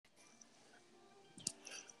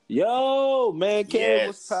Yo, man, Cave,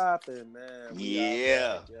 what's Yes. poppin', man? We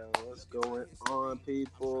are back, Yeah. yo. What's going on,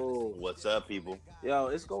 people? What's up, people? Yo,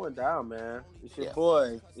 it's going down, man. It's your Yeah.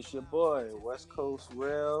 boy. It's your boy, West Coast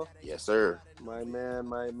Rail. Yes, sir. My man,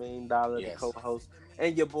 my main dollar, the Yes. co-host,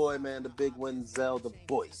 and your boy, man, the big Wenzel, the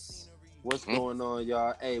voice. What's Hmm. going on,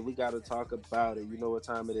 y'all? Hey, we got to talk about it. You know what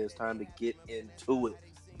time it is? Time to get into it.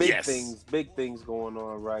 Yes. Big things going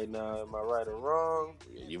on right now. Am I right or wrong?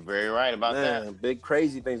 You're very right about that. Man, big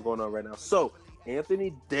crazy things going on right now. So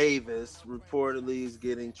Anthony Davis reportedly is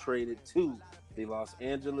getting traded to the Los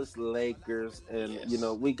Angeles Lakers, and Yes.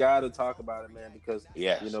 we got to talk about it, man, because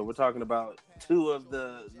Yes. we're talking about two of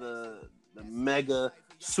the mega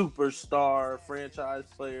superstar franchise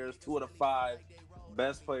players, two of the five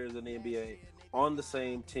best players in the NBA on the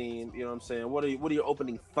same team. You know what I'm saying? What are your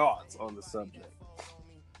opening thoughts on the subject?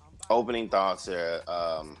 Opening thoughts here.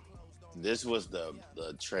 This was the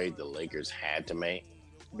trade the Lakers had to make.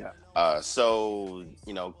 Yeah, So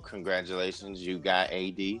congratulations, you got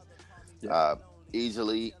AD. yeah, Uh,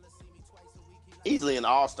 easily, easily an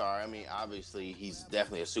all-star. I mean, obviously he's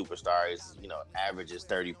definitely a superstar. He's averages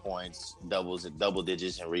 30 points, double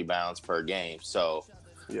digits and rebounds per game. So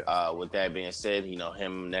yeah, with that being said,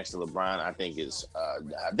 him next to LeBron, I think it's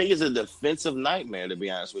a defensive nightmare, to be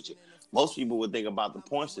honest with you. Most people would think about the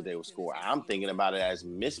points that they would score. I'm thinking about it as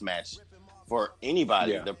mismatch for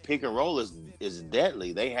anybody. yeah. The pick and roll is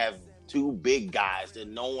deadly. They have two big guys that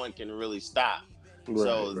no one can really stop. Right,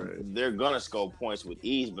 So right. they're gonna score points with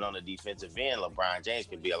ease, but on the defensive end, LeBron James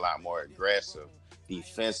can be a lot more aggressive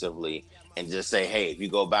defensively and just say, "Hey, if you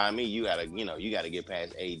go by me, you gotta get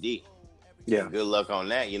past AD." Yeah, And good luck on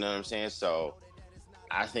that. You know what I'm saying? So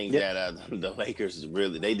I think yeah, that the Lakers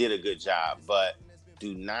really they did a good job, but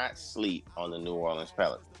do not sleep on the New Orleans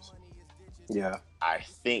Pelicans. yeah. I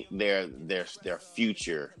think their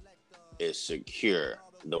future is secure.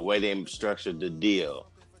 The way they structured the deal,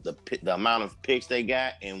 the amount of picks they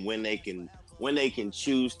got, and when they can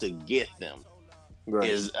choose to get them Right.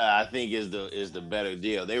 is I think is the better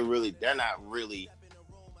deal. They're not really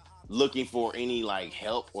looking for any like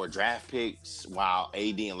help or draft picks while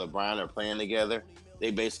AD and LeBron are playing together.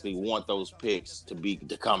 They basically want those picks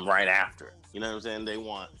to come right after. You know what I'm saying? They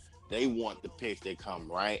want the picks that come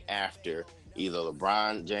right after either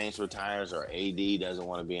LeBron James retires or AD doesn't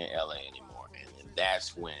want to be in LA anymore, and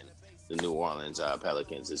that's when the New Orleans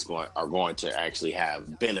Pelicans are going to actually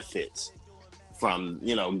have benefits from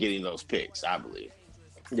getting those picks. I believe.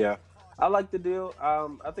 Yeah, I like the deal.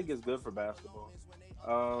 I think it's good for basketball.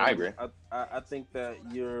 I agree. I think that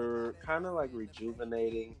you're kind of like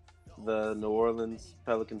rejuvenating the New Orleans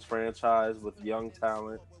Pelicans franchise with young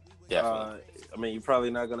talent. Definitely. I mean, you're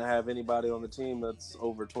probably not going to have anybody on the team that's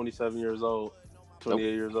over 27 years old, Nope.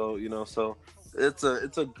 28 years old. So it's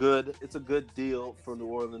a good deal for New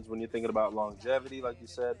Orleans when you're thinking about longevity, like you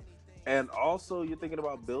said, and also you're thinking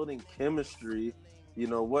about building chemistry.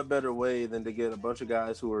 What better way than to get a bunch of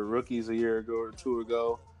guys who were rookies a year ago or two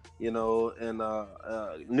ago, and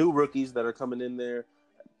new rookies that are coming in there.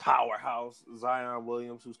 Powerhouse Zion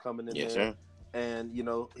Williams, who's coming in Yes, there, sir. and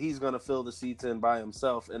he's going to fill the seats in by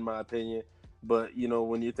himself, in my opinion. But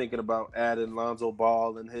when you're thinking about adding Lonzo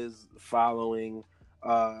Ball and his following,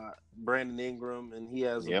 Brandon Ingram, and he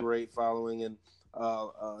has a Yep. great following, and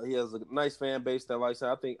he has a nice fan base that likes it.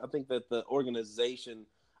 I think that the organization,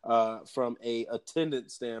 from a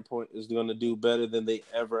attendance standpoint, is going to do better than they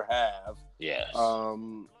ever have. Yes.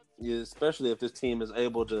 Um, Especially if this team is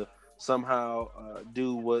able to somehow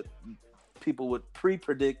do what people would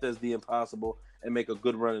pre-predict as the impossible and make a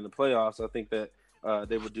good run in the playoffs. I think that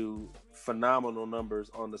they would do phenomenal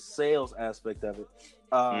numbers on the sales aspect of it.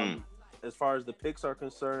 Mm. As far as the picks are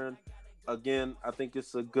concerned, again, I think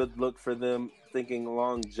it's a good look for them thinking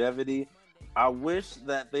longevity. I wish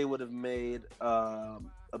that they would have made a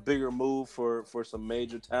bigger move for some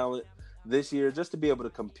major talent this year, just to be able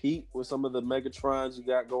to compete with some of the Megatrons you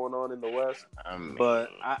got going on in the West. I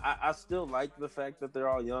But mean, I still like the fact that they're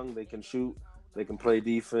all young. They can shoot, they can play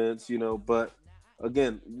defense, But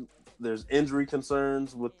again, there's injury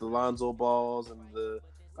concerns with the Lonzo Balls and the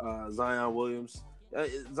Zion Williams.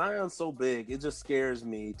 Zion's so big, it just scares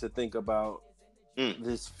me to think about mm,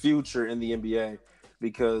 his future in the NBA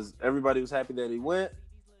because everybody was happy that he went.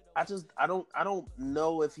 I don't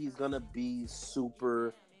know if he's gonna be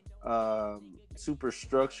super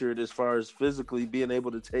structured as far as physically being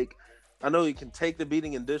able to take. I know he can take the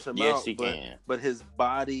beating and dish him yes, out, he but can. his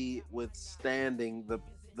body withstanding the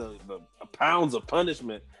pounds of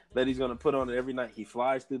punishment that he's gonna put on it every night. He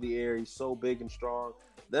flies through the air. He's so big and strong.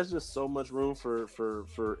 There's just so much room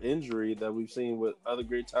for injury that we've seen with other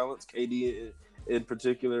great talents. KD in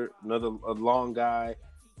particular, another a long guy.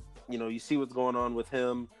 you see what's going on with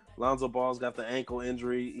him. Lonzo Ball's got the ankle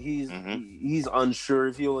injury. Mm-hmm. He's unsure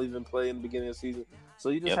if he'll even play in the beginning of the season. So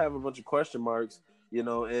you just Yep. have a bunch of question marks,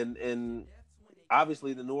 and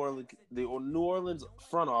obviously the New Orleans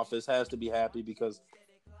front office has to be happy because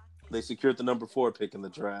they secured the number 4 pick in the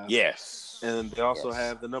draft. Yes. And they also Yes.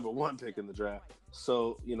 have the number 1 pick in the draft.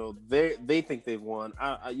 So, they think they've won.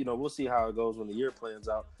 We'll see how it goes when the year plans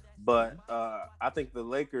out. But I think the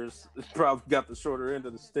Lakers probably got the shorter end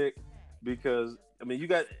of the stick because, you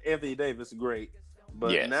got Anthony Davis, great.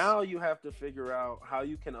 But Yes. now you have to figure out how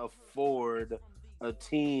you can afford a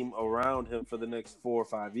team around him for the next 4 or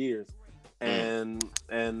 5 years. And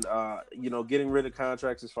getting rid of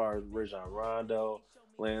contracts as far as Rajon Rondo,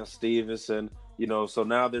 Lance Stevenson, so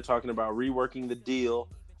now they're talking about reworking the deal,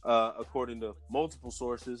 according to multiple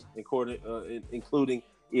sources, including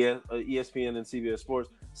ESPN and CBS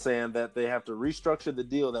Sports, saying that they have to restructure the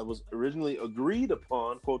deal that was originally agreed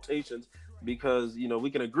upon, quotations, because,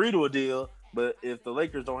 we can agree to a deal, but if the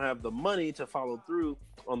Lakers don't have the money to follow through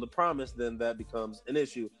on the promise, then that becomes an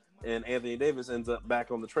issue. And Anthony Davis ends up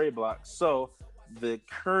back on the trade block. So the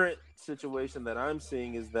current situation that I'm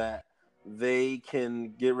seeing is that they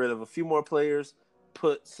can get rid of a few more players,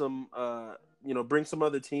 put some, bring some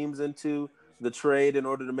other teams into the trade in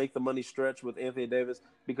order to make the money stretch with Anthony Davis,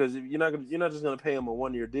 because you're not just going to pay him a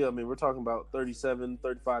 1-year deal. We're talking about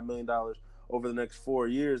 $35 million over the next 4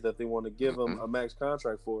 years that they want to give him a max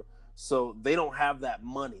contract for. So they don't have that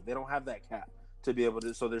money. They don't have that cap to be able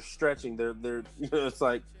to. So they're stretching. They're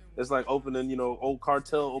it's like opening, old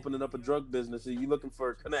cartel opening up a drug business. You're looking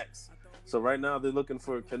for connects. So right now they're looking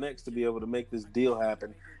for connects to be able to make this deal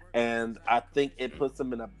happen. And I think it puts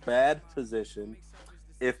them in a bad position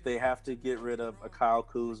if they have to get rid of a Kyle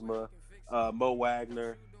Kuzma, Mo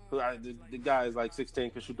Wagner, the guy is like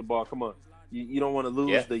 6'10", can shoot the ball. Come on. You don't want to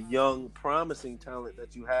lose the young, promising talent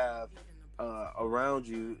that you have around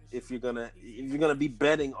you if you're gonna be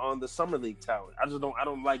betting on the summer league talent. I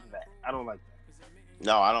don't like that. I don't like that.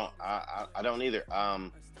 No, I don't. I don't either.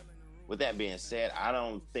 With that being said, I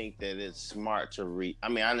don't think that it's smart to I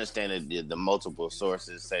understand that the multiple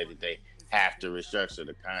sources say that they have to restructure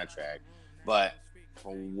the contract, but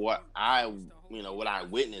from what I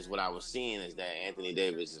witnessed, what I was seeing is that Anthony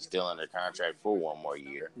Davis is still under contract for 1 more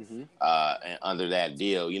year, and under that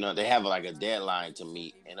deal, they have like a deadline to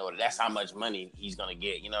meet in order. That's how much money he's gonna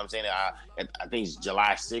get. You know what I'm saying? I think it's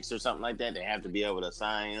July 6th or something like that. They have to be able to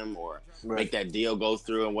sign him or make that deal go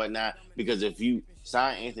through and whatnot. Because if you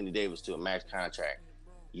sign Anthony Davis to a max contract,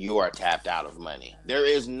 you are tapped out of money. There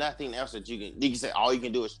is nothing else that you can say. All you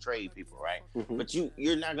can do is trade people, right? But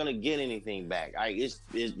you're not gonna get anything back.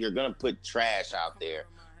 You're gonna put trash out there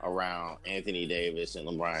around Anthony Davis and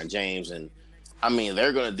LeBron James, and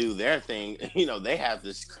they're gonna do their thing. They have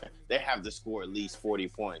to score at least 40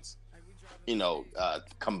 points,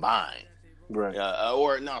 combined, right?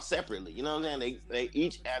 Or no, separately. You know what I'm saying? They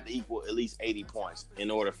each have to equal at least 80 points in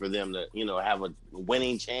order for them to have a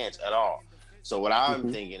winning chance at all. So what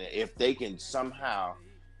I'm thinking, if they can somehow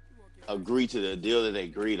agree to the deal that they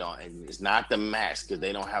agreed on, and it's not the max because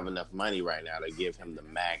they don't have enough money right now to give him the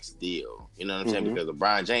max deal. You know what I'm saying? Because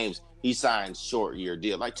LeBron James, he signs short year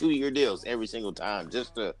deal, like 2-year deals every single time,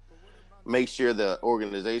 just to make sure the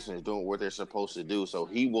organization is doing what they're supposed to do. So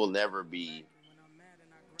he will never be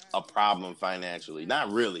a problem financially.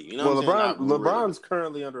 Not really. You know what I'm saying? LeBron's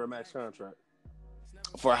currently under a max contract.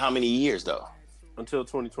 For how many years though? Until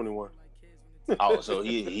 2021. Oh, so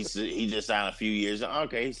he just signed a few years.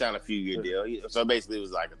 Okay, he signed a few year deal. So basically, it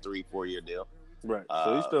was like a 3-4 year deal. Right.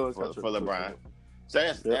 So he's still for LeBron.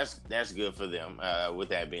 So that's good for them. With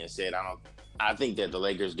that being said, I think that the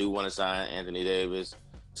Lakers do want to sign Anthony Davis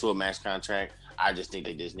to a max contract. I just think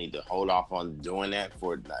they just need to hold off on doing that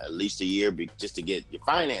for at least a year, just to get your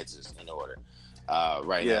finances in order.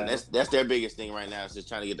 Right now, that's their biggest thing right now, is just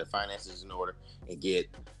trying to get the finances in order and get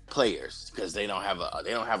players, because they don't have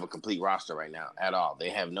a complete roster right now at all. They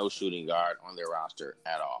have no shooting guard on their roster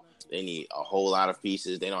at all. They need a whole lot of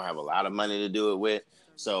pieces. They don't have a lot of money to do it with.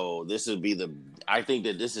 So I think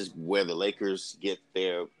that this is where the Lakers get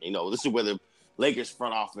their, this is where the Lakers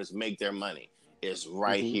front office make their money. Is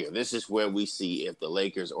right here. This is where we see if the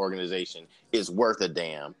Lakers organization is worth a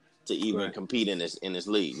damn to even compete in this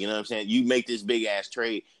league. You know what I'm saying? You make this big ass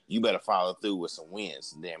trade, you better follow through with some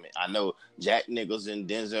wins. Damn it! I know Jack Nicholson,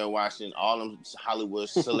 Denzel Washington, all them Hollywood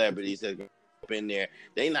celebrities that go up in there,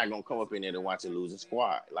 they not gonna come up in there to watch a losing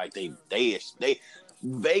squad. Like they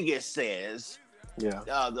Vegas says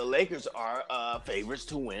Yeah. The Lakers are favorites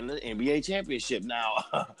to win the NBA championship. Now,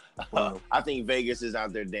 Wow. I think Vegas is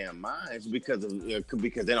out their damn minds because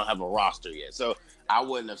because they don't have a roster yet. So I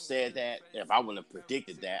wouldn't have said that if I wouldn't have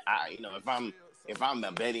predicted that. If I'm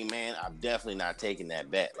a betting man, I'm definitely not taking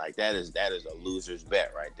that bet. Like that is a loser's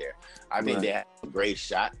bet right there. I think Right. they have a great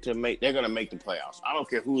shot to make. They're going to make the playoffs. I don't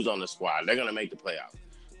care who's on the squad. They're going to make the playoffs.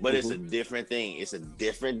 But it's a different thing. It's a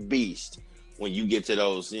different beast when you get to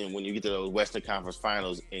those Western Conference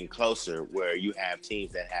Finals and closer, where you have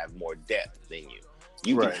teams that have more depth than you.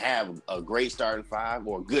 You Right. can have a great starting five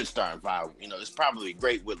or a good starting five. It's probably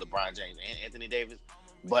great with LeBron James and Anthony Davis,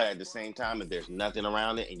 but at the same time, if there's nothing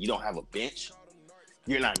around it and you don't have a bench,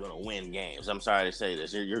 you're not going to win games. I'm sorry to say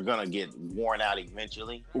this. You're going to get worn out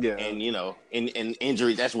eventually. Yeah. And, in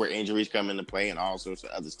injuries, that's where injuries come into play and all sorts of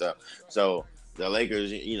other stuff. So the Lakers,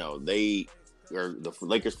 the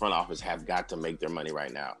Lakers front office have got to make their money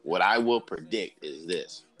right now. What I will predict is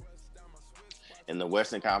this. In the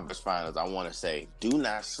Western Conference Finals, I want to say, do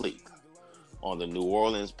not sleep on the New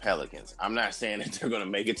Orleans Pelicans. I'm not saying that they're going to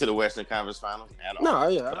make it to the Western Conference Finals at all. No,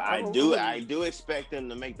 yeah. But I do expect them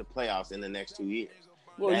to make the playoffs in the next 2 years.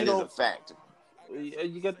 Well, that is a fact.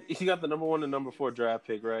 You got the number 1 and number 4 draft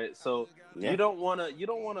pick, right? So you don't want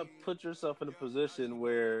to put yourself in a position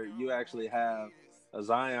where you actually have a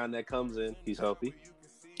Zion that comes in. He's healthy.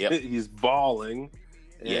 Yep. He's balling,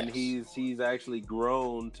 and Yes. he's actually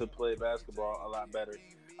grown to play basketball a lot better.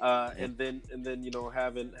 And then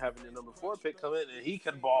having the number 4 pick come in, and he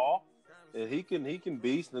can ball, and he can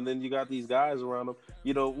beast, and then you got these guys around him.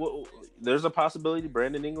 There's a possibility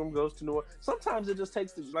Brandon Ingram goes to New Orleans. Sometimes it just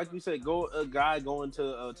takes, like you said, a guy going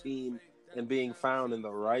to a team and being found in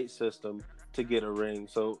the right system to get a ring.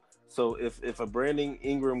 So if a Brandon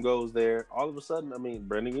Ingram goes there, all of a sudden,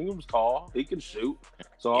 Brandon Ingram's tall, he can shoot.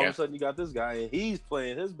 So all of a sudden, you got this guy, and he's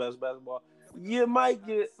playing his best basketball. You might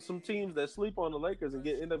get some teams that sleep on the Lakers and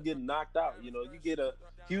end up getting knocked out. You get a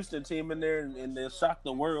Houston team in there and they shock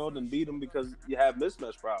the world and beat them because you have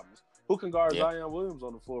mismatch problems. Who can guard Zion Williams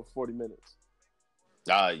on the floor for 40 minutes?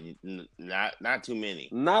 Not too many.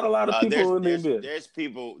 Not a lot of people in the NBA.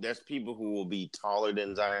 There's people who will be taller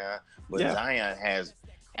than Zion, but Zion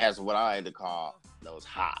has what I like to call those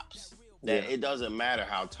hops. That it doesn't matter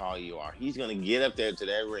how tall you are. He's going to get up there to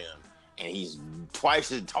that rim, and he's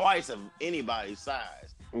twice of anybody's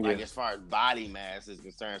size, like as far as body mass is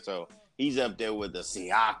concerned. So he's up there with the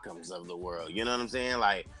Siakams of the world. You know what I'm saying?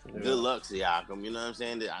 Like, good luck, Siakam. You know what I'm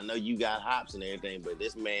saying? I know you got hops and everything, but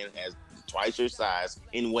this man has twice your size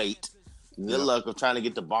in weight. Good luck of trying to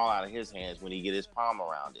get the ball out of his hands when he get his palm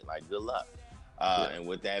around it. Like, good luck. And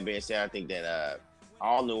with that being said, I think that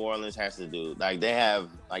all New Orleans has to do, like they have,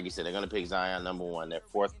 like you said, they're going to pick Zion number 1, their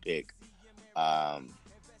 4th pick.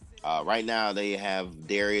 Right now, they have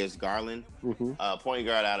Darius Garland, point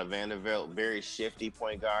guard out of Vanderbilt, very shifty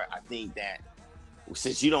point guard. I think that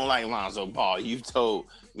since you don't like Lonzo Ball, you've told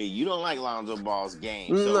me you don't like Lonzo Ball's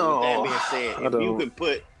game. So with that being said,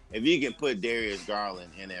 if you can put Darius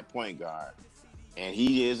Garland in that point guard, and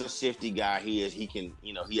he is a shifty guy, he has a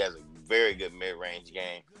very good mid-range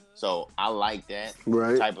game. So I like that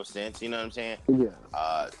type of sense. You know what I'm saying?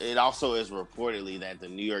 Yeah. It also is reportedly that the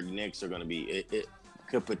New York Knicks are going to be. It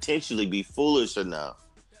could potentially be foolish enough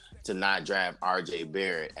to not draft R.J.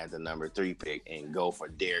 Barrett at the number 3 pick and go for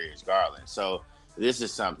Darius Garland. So this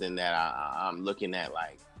is something that I'm looking at.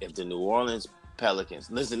 Like, if the New Orleans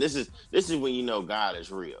Pelicans, listen, this is when you know God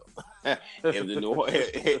is real. if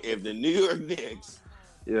the New York Knicks.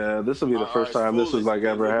 Yeah, this will be the first time this has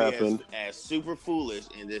ever happened. As super foolish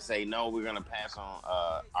and just say, no, we're going to pass on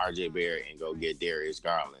R.J. Barrett and go get Darius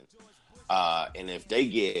Garland. And if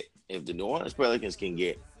the New Orleans Pelicans can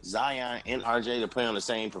get Zion and R.J. to play on the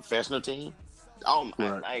same professional team,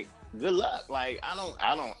 like, good luck. Like, I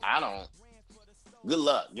don't. Good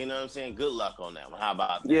luck. You know what I'm saying? Good luck on that one. How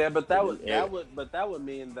about that? Yeah, but that would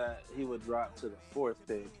mean that he would drop to the 4th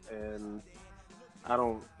pick, and I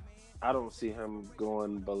don't see him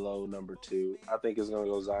going below number 2. I think it's going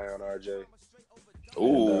to go Zion, RJ.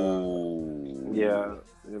 Ooh.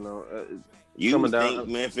 You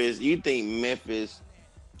think Memphis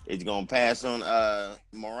is going to pass on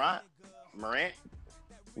Morant?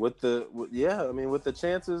 With the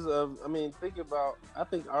chances of, I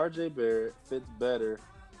think RJ Barrett fits better,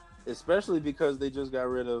 especially because they just got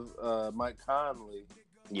rid of Mike Conley.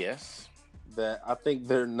 Yes. That I think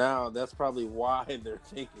that's probably why they're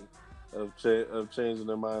thinking of changing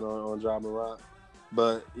their mind on Ja Morant.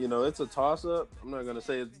 But, it's a toss-up. I'm not going to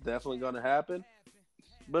say it's definitely going to happen,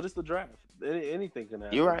 but it's the draft. Anything can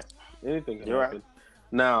happen. You're right. Anything can happen. Right.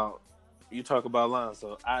 Now, you talk about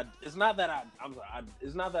Lonzo. It's not that I'm sorry.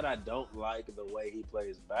 It's not that I don't like the way he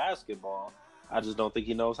plays basketball. I just don't think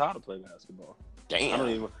he knows how to play basketball.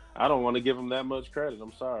 Damn. I don't want to give him that much credit.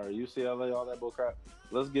 I'm sorry. UCLA, all that bull crap.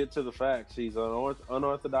 Let's get to the facts. He's an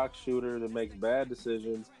unorthodox shooter that makes bad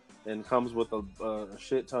decisions and comes with a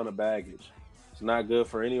shit ton of baggage. It's not good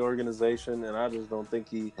for any organization, and I just don't think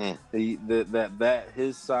that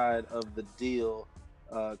his side of the deal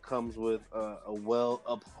comes with a well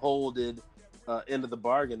upholded end of the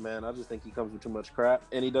bargain, man. I just think he comes with too much crap,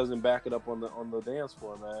 and he doesn't back it up on the dance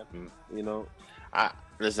floor, man. You know, I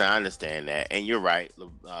understand that, and you're right.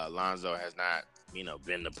 Lonzo has not,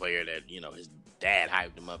 been the player that his dad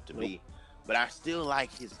hyped him up to be. But I still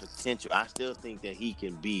like his potential. I still think that he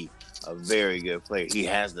can be a very good player. He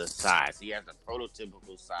has the size. He has the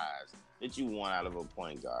prototypical size that you want out of a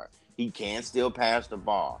point guard. He can still pass the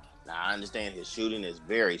ball. Now, I understand his shooting is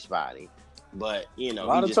very spotty, but, a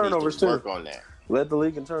lot of turnovers needs to work on that. Led the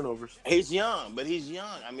league in turnovers. He's young, but he's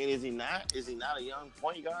young. I mean, is he not? Is he not a young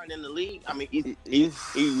point guard in the league? I mean,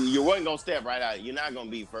 you wasn't gonna step right out. You're not gonna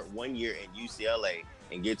be for 1 year in UCLA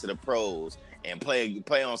and get to the pros and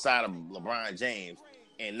play on side of LeBron James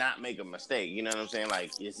and not make a mistake. You know what I'm saying?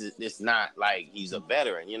 Like it's not like he's a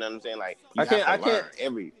veteran. You know what I'm saying? Like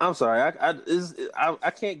I'm sorry.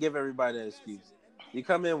 I can't give everybody that excuse. You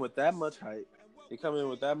come in with that much hype. You come in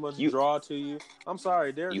with that much draw to you. I'm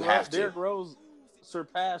sorry, Derrick Rose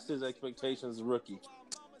surpassed his expectations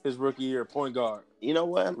his rookie year point guard. You know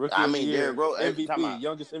what? Derrick Rose MVP,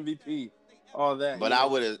 youngest MVP, all that. But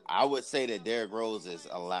I would say that Derrick Rose is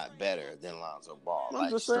a lot better than Lonzo Ball.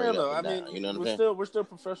 I'm just saying though. I mean, we're still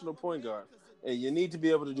professional point guard, and you need to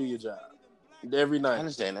be able to do your job every night. I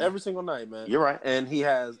understand that. Every single night, man. You're right. And he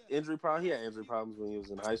has injury problems. He had injury problems when he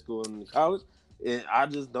was in high school and college. And I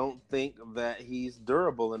just don't think that he's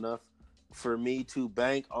durable enough for me to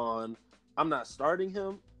bank on. I'm not starting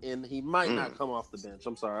him, and he might not come off the bench.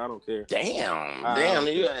 I'm sorry, I don't care. Damn,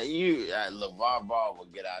 LeVar Ball will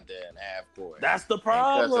get out there in half court. That's the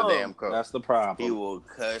problem. That's the problem. He will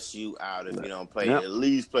cuss you out if you don't play. Yep. At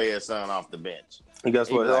least play his son off the bench. And guess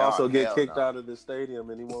what? He'll also get kicked out of the stadium,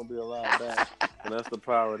 and he won't be allowed back. And that's the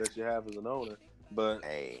power that you have as an owner. But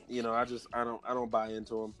I don't buy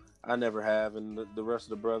into him. I never have, and the rest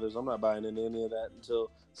of the brothers, I'm not buying into any of that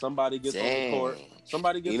until somebody gets on the court.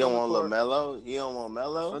 Somebody gets. You don't want LaMelo. You don't want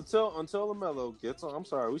Melo until LaMelo gets on. I'm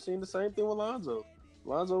sorry, we've seen the same thing with Lonzo.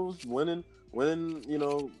 Lonzo's winning,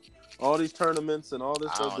 all these tournaments and all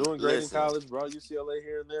this stuff, doing great in college, brought UCLA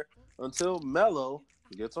here and there. Until Melo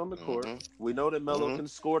gets on the court, we know that Melo can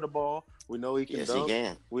score the ball. We know he can dunk. He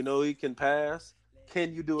can. We know he can pass.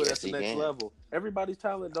 Can you do it at the next level? Everybody's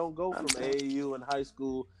talent don't go from AAU and high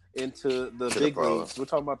school into the big leagues. We're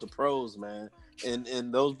talking about the pros, man.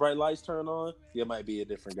 And those bright lights turn on, you might be a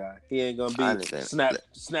different guy. He ain't gonna be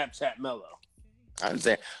Snapchat Melo. I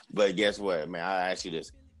understand. But guess what, man? I'll ask you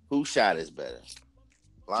this. Whose shot is better?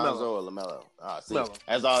 Lonzo or LaMelo? Melo.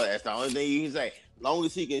 That's the only thing you can say. As long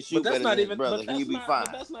as he can shoot better than his brother, he'll be fine.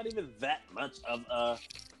 But that's not even that much of a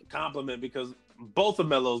compliment because both of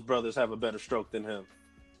Melo's brothers have a better stroke than him.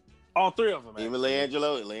 All three of them. Even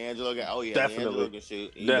LiAngelo got. Oh yeah, definitely can shoot.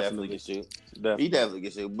 He definitely can shoot. He definitely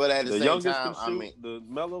can shoot. But at the same time, the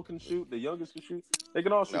Melo can shoot. The youngest can shoot. They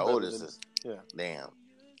can all shoot. The oldest is. Yeah.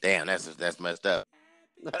 Damn. That's messed up.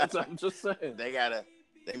 I'm just saying.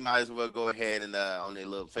 They might as well go ahead and on their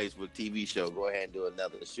little Facebook TV show, go ahead and do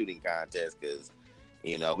another shooting contest because,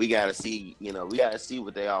 we gotta see. We gotta see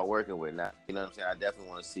what they are working with now. You know what I'm saying? I definitely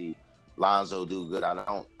want to see Lonzo do good.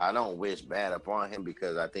 I don't wish bad upon him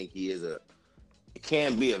because I think he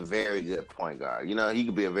can be a very good point guard. He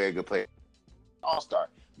could be a very good player, all-star.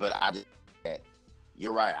 But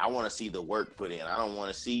you're right. I want to see the work put in. I don't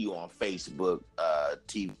want to see you on Facebook,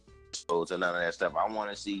 TV shows, and none of that stuff. I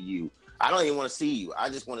want to see you. I don't even want to see you. I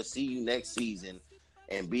just want to see you next season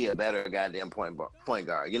and be a better goddamn point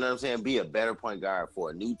guard. You know what I'm saying? Be a better point guard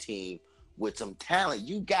for a new team with some talent.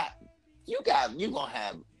 You're gonna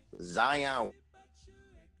have Zion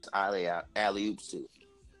alley-oops too.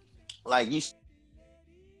 Like you.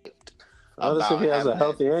 Notice if he has a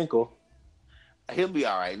healthy ankle. He'll be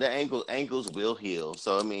all right. The ankles will heal.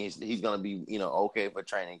 So I mean, he's gonna be okay for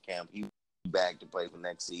training camp. He'll be back to play for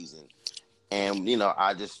next season. And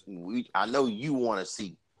I know you want to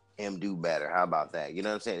see him do better. How about that? You know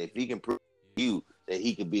what I'm saying? If he can prove to you that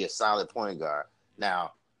he could be a solid point guard.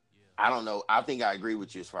 Now, I don't know. I think I agree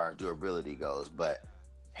with you as far as durability goes, but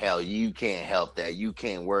hell, you can't help that. You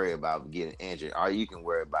can't worry about getting injured. All you can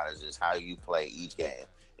worry about is just how you play each game.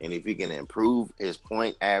 And if he can improve his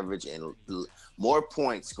point average and more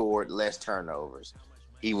points scored, less turnovers,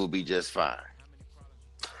 he will be just fine.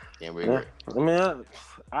 Can't be Yeah, great. I mean,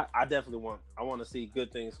 I definitely want to see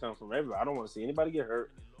good things come from everybody. I don't want to see anybody get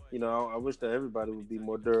hurt. You know, I wish that everybody would be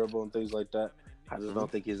more durable and things like that. I just Mm-hmm.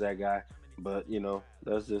 don't think he's that guy. But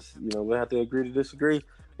that's just we have to agree to disagree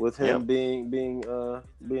with him Yep.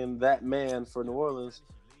 being that man for New Orleans.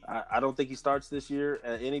 I don't think he starts this year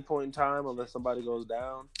at any point in time unless somebody goes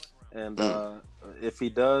down. And Mm. if he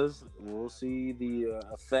does, we'll see the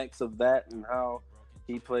effects of that and how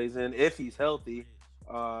he plays in if he's healthy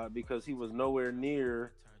because he was nowhere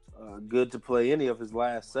near good to play any of his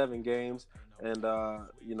last 7 games. And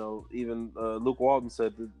even Luke Walton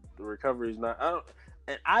said the recovery is not. I don't,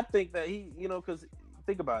 and I think that because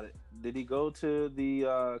think about it. Did he go to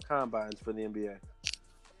the combines for the NBA?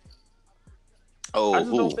 I Oh,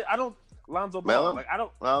 just don't who? think. I don't. Lonzo Ball. Melon? Like I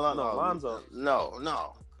don't. No, No, no, Lonzo. no,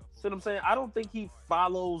 no. See what I'm saying? I don't think he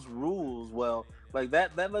follows rules well. Like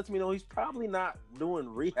that. That lets me know he's probably not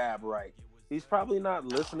doing rehab right. He's probably not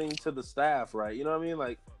listening to the staff right. You know what I mean?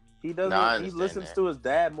 Like he No, I doesn't. He understand listens that. to his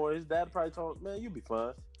dad more. His dad probably told him, "Man, you'll be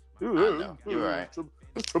fine." I know. You're right.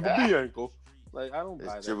 It's triple B ankle. Like I don't It's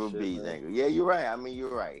buy that Triple shit, B's man. angle. Yeah, you're right. I mean,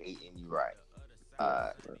 you're right. And you're right.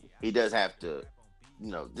 Uh, he does have to,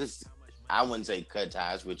 this. I wouldn't say cut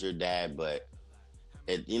ties with your dad, but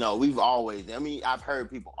we've always. I mean, I've heard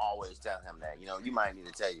people always tell him that. You might need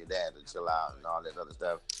to tell your dad to chill out and all that other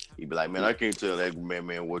stuff. He'd be like, "Man, I can't tell that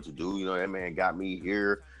man what to do. That man got me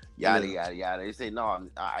here." Yada Yeah. yada yada. They say no.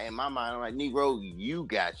 In my mind, I'm like, Negro, you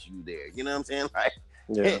got you there. You know what I'm saying? Like,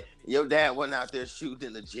 Yeah. your dad wasn't out there shooting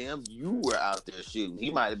in the gym. You were out there shooting.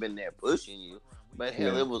 He might have been there pushing you, but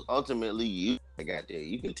hell, Yeah. it was ultimately you that got there.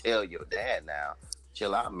 You can tell your dad now,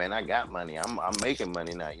 chill out, man. I got money. I'm making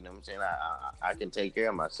money now. You know what I'm saying? I can take care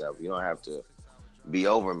of myself. You don't have to be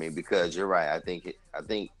over me because you're right. I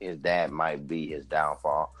think his dad might be his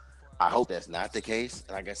downfall. I hope that's not the case.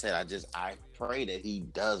 Like I said, I pray that he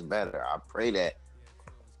does better. I pray that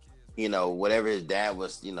whatever his dad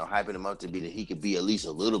was, hyping him up to be, that he could be at least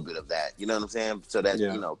a little bit of that. You know what I'm saying? So that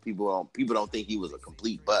Yeah. people don't think he was a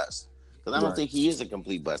complete bust. Because I don't Right. think he is a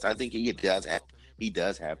complete bust. I think he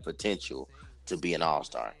does have potential to be an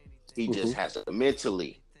all-star. He Hmm. just has to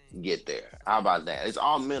mentally get there. How about that? It's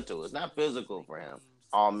all mental. It's not physical for him.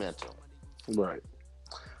 All mental. Right.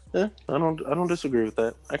 Yeah. I don't disagree with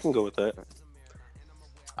that. I can go with that.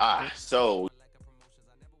 So